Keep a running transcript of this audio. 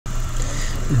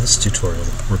In this tutorial,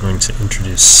 we're going to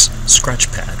introduce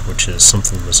ScratchPad, which is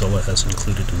something Mozilla has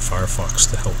included in Firefox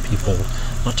to help people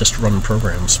not just run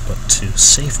programs, but to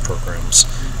save programs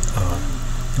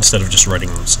instead of just writing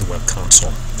them to the web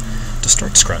console. To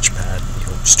start ScratchPad,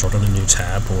 you'll start on a new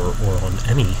tab or on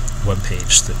any web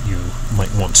page that you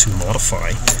might want to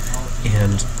modify,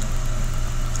 and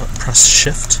press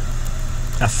Shift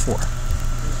F4.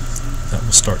 That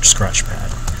will start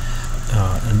ScratchPad.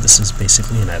 And this is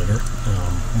basically an editor.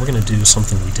 We're going to do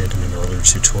something we did in an earlier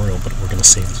tutorial, but we're going to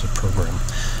save it as a program.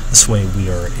 This way we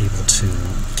are able to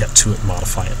get to it,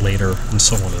 modify it later, and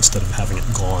so on, instead of having it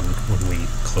gone when we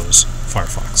close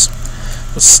Firefox.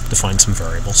 Let's define some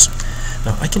variables.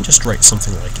 Now I can just write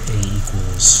something like a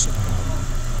equals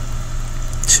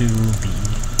 2, b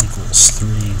equals 3,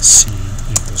 c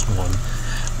equals 1.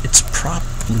 It's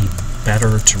probably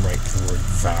better to write the word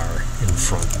var in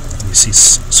front. You see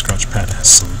ScratchPad has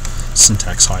some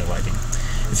syntax highlighting.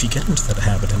 If you get into that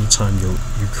habit anytime you're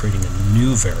creating a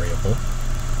new variable,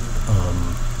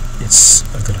 it's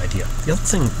a good idea. The other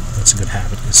thing that's a good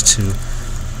habit is to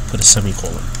put a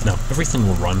semicolon. Now, everything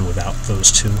will run without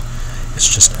those two.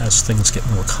 It's just as things get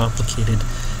more complicated,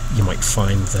 you might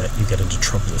find that you get into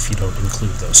trouble if you don't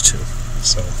include those two.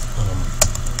 So,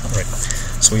 alright,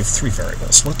 so we have 3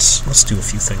 variables. Let's do a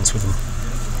few things with them.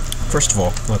 First of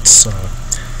all, let's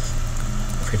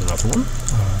create another one.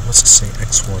 Let's say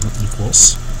x1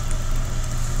 equals.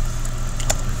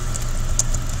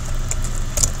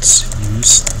 Let's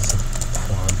use the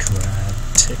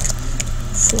quadratic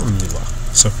formula.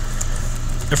 So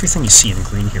everything you see in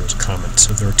green here is a comment.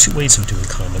 So there are 2 ways of doing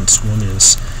comments. One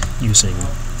is using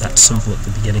that symbol at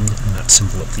the beginning and that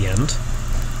symbol at the end.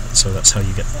 So that's how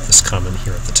you get this comment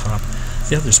here at the top.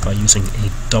 The other is by using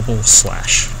a double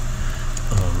slash,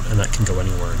 and that can go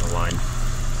anywhere in a line.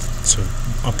 So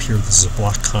up here this is a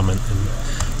block comment, and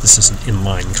this is an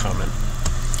inline comment.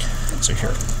 So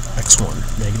here,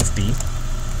 x1 negative b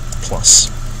plus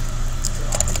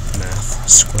math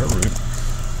square root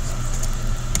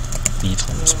b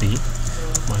times b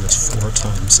minus 4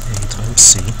 times a times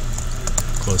c,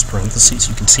 close parentheses.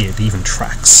 You can see it even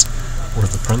tracks where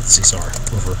the parentheses are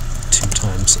over 2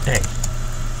 times a.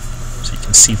 So you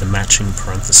can see the matching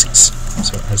parentheses.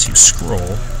 So as you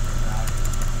scroll,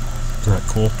 isn't that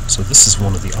cool? So this is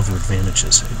one of the other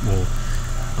advantages. It will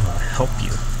help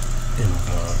you in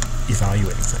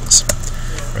evaluating things.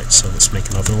 Right, so let's make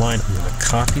another line. I'm going to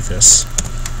copy this.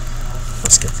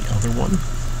 Let's get the other one.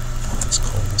 Let's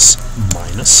call this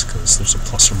minus, because there's a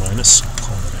plus or minus. I'll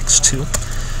call it x2.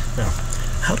 Now,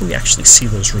 how do we actually see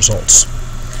those results?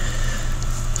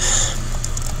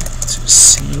 To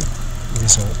see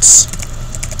results,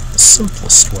 the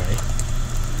simplest way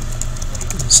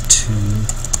is to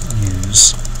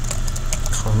use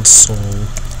console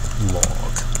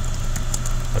log.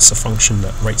 That's a function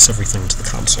that writes everything to the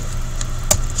console.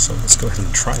 So let's go ahead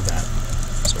and try that.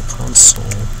 So console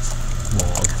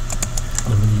log.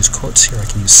 And I'm going to use quotes here. I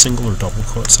can use single or double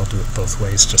quotes. I'll do it both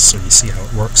ways just so you see how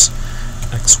it works.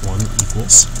 x1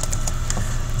 equals.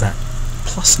 That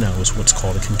plus now is what's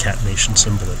called a concatenation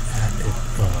symbol. It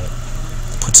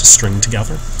puts a string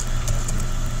together.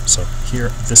 So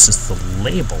here, this is the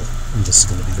label, and this is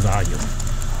going to be the value.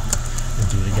 We'll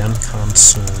do it again.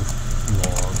 Console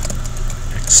log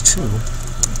x2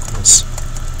 equals.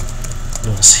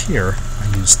 Notice here,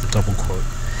 I use the double quote.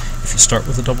 If you start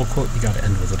with a double quote, you got to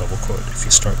end with a double quote. If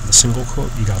you start with a single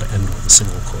quote, you got to end with a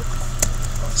single quote.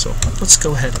 So let's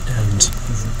go ahead and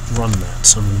run that.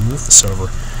 So I'm going to move this over.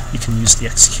 You can use the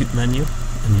execute menu,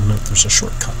 and you'll note there's a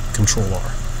shortcut,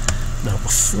 Control-R. Now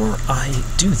before I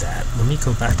do that, let me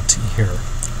go back to here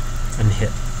and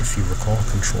hit, if you recall,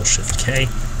 Control-Shift-K.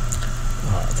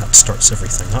 That starts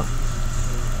everything up.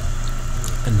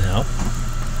 And now,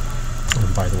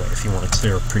 and by the way, if you want to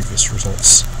clear previous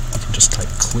results, you can just type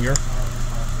clear,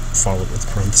 follow it with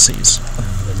parentheses, and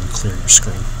then you clear your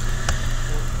screen.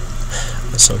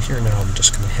 So here now I'm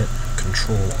just going to hit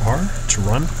Control-R to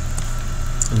run,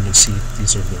 and you see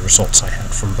these are the results I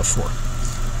had from before.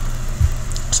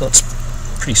 So that's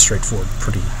pretty straightforward,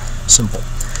 pretty simple.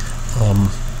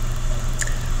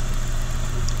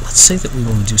 Let's say that we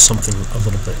want to do something a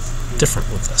little bit different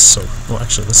with this. So, well,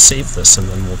 actually, let's save this, and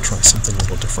then we'll try something a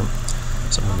little different.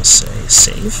 So I'm going to say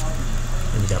save,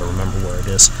 and you got to remember where it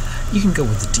is. You can go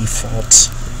with the default.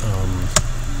 I'm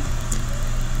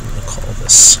going to call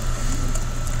this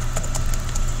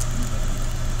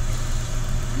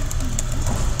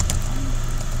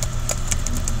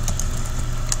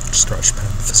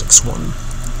ScratchPad Physics 1, and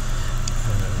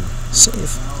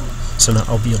save. So now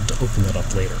I'll be able to open that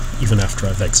up later, even after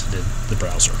I've exited the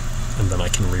browser, and then I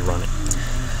can rerun it.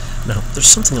 Now, there's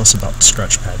something else about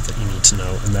ScratchPad that you need to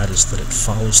know, and that is that it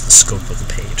follows the scope of the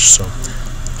page. So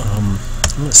I'm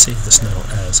going to save this now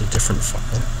as a different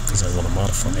file because I want to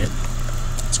modify it.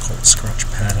 Let's call it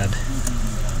ScratchPad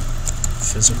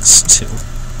Physics 2.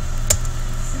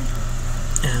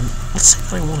 And let's say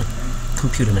that I want to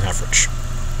compute an average.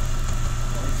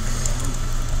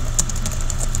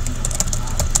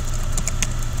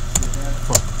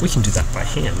 Well, we can do that by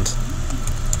hand.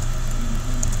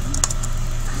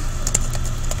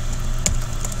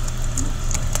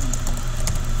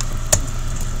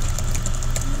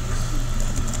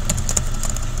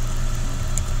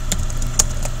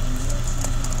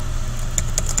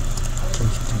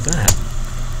 That,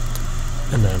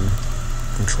 and then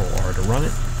Control R to run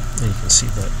it, and you can see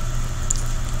that,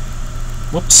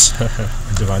 whoops,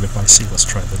 I divided by C, let's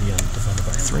try that again, divided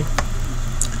by 3,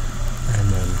 and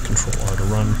then Control R to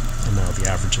run, and now the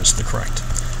average is the correct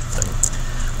thing.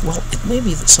 Well, it may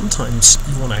be that sometimes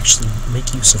you want to actually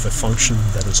make use of a function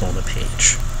that is on a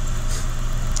page.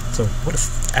 So what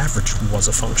if average was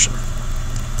a function?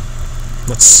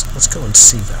 Let's go and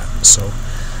see that. So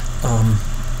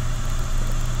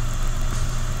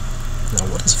now,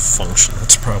 what is a function?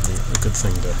 That's probably a good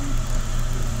thing to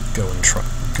go and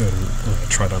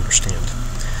try to understand.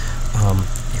 A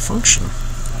function.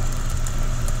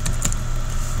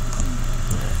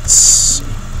 Let's see.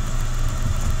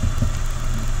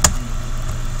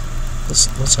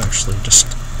 Let's actually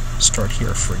just start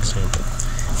here. For example,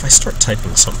 if I start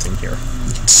typing something here,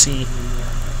 you can see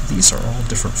these are all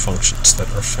different functions that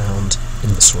are found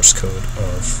in the source code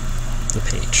of the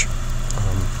page.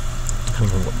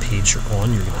 Depending on what page you're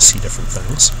on, you're going to see different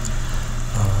things.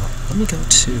 Let me go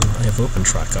to, I have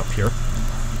OpenTrack up here.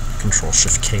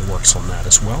 Control-Shift-K works on that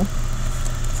as well.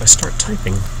 If I start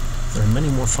typing, there are many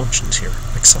more functions here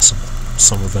accessible.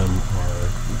 Some of them are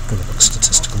going to look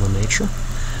statistical in nature.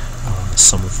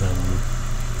 Some of them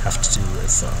have to do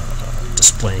with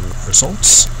displaying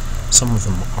results. Some of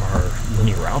them are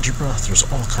linear algebra. There's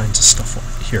all kinds of stuff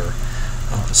here.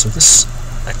 So this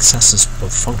accesses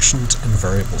both functions and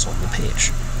variables on the page.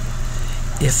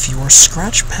 If your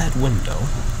ScratchPad window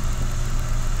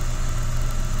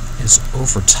is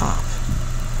over top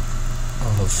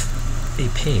of a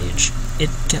page, it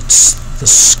gets the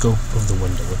scope of the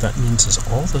window. What that means is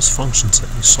all those functions that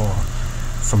you saw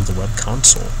from the web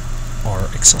console are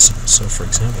accessible. So for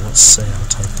example, let's say I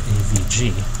type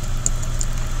AVG.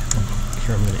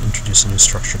 Here I'm going to introduce a new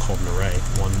structure called an array.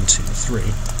 1, 2,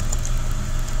 3.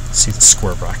 See the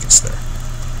square brackets there.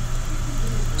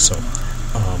 So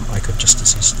I could just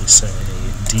as easily say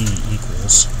D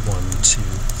equals 1, 2,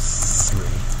 3.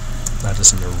 That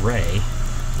is an array,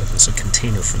 that is a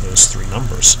container for those 3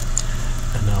 numbers.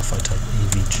 And now if I type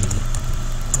AVG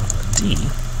D,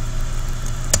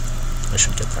 I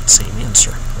should get that same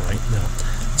answer. Alright, now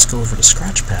let's go over to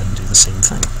ScratchPad and do the same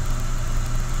thing.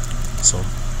 So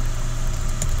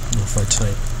if I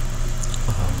type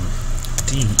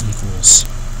D equals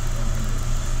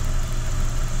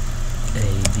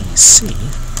ABC,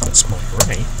 that's my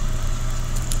array,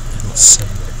 and let's say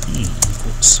that E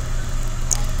equals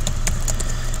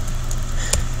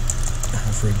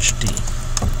average D,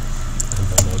 and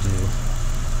then I'll do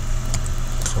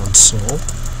console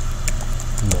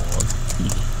log E,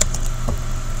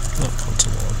 not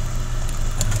console log,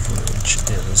 average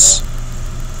is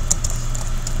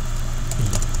E.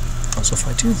 So if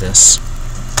I do this,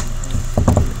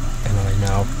 and I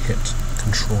now hit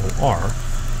Control R,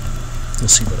 you'll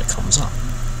see that it comes up.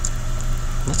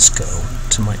 Let's go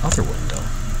to my other window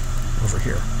over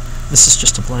here. This is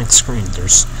just a blank screen. There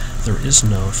is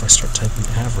no, if I start typing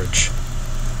average,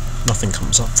 nothing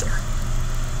comes up there.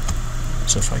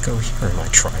 So if I go here and I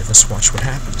try this, watch what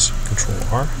happens. Control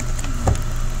R.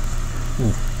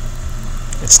 Ooh,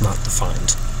 it's not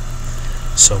defined.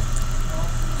 So,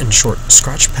 in short,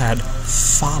 ScratchPad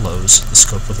follows the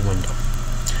scope of the window.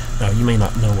 Now, you may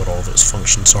not know what all those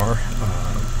functions are.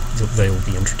 They will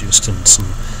be introduced in some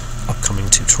upcoming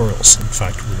tutorials. In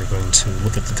fact, we are going to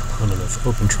look at the component of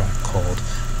OpenTrack called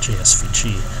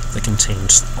JSVG that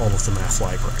contains all of the math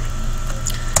library.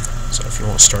 So if you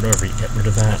want to start over, you get rid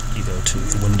of that, you go to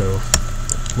the window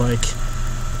that you like,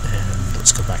 and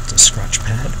let's go back to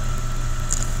ScratchPad.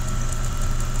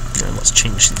 And let's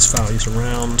change these values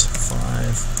around.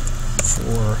 5,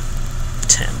 4,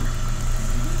 10.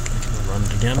 I can run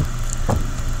it again.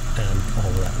 And all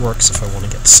of that works if I want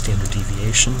to get the standard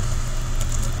deviation.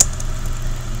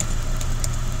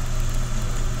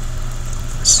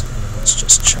 So let's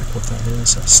just check what that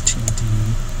is, STD,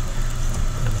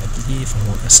 and I believe I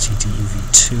want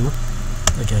STDUV2.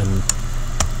 Again,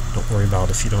 don't worry about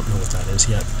it if you don't know what that is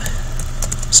yet.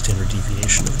 standard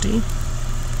deviation of d,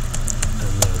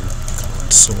 and then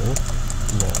console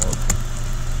log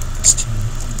st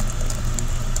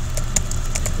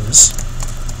is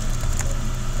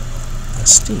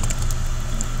sd.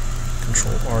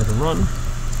 Control R to run.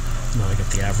 Now I get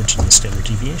the average and the standard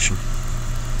deviation.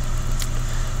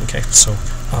 Okay, so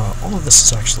all of this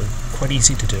is actually quite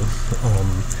easy to do,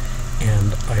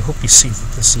 and I hope you see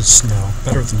that this is now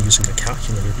better than using a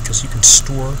calculator, because you can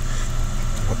store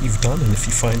what you've done, and if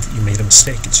you find that you made a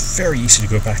mistake, it's very easy to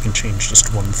go back and change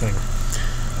just one thing.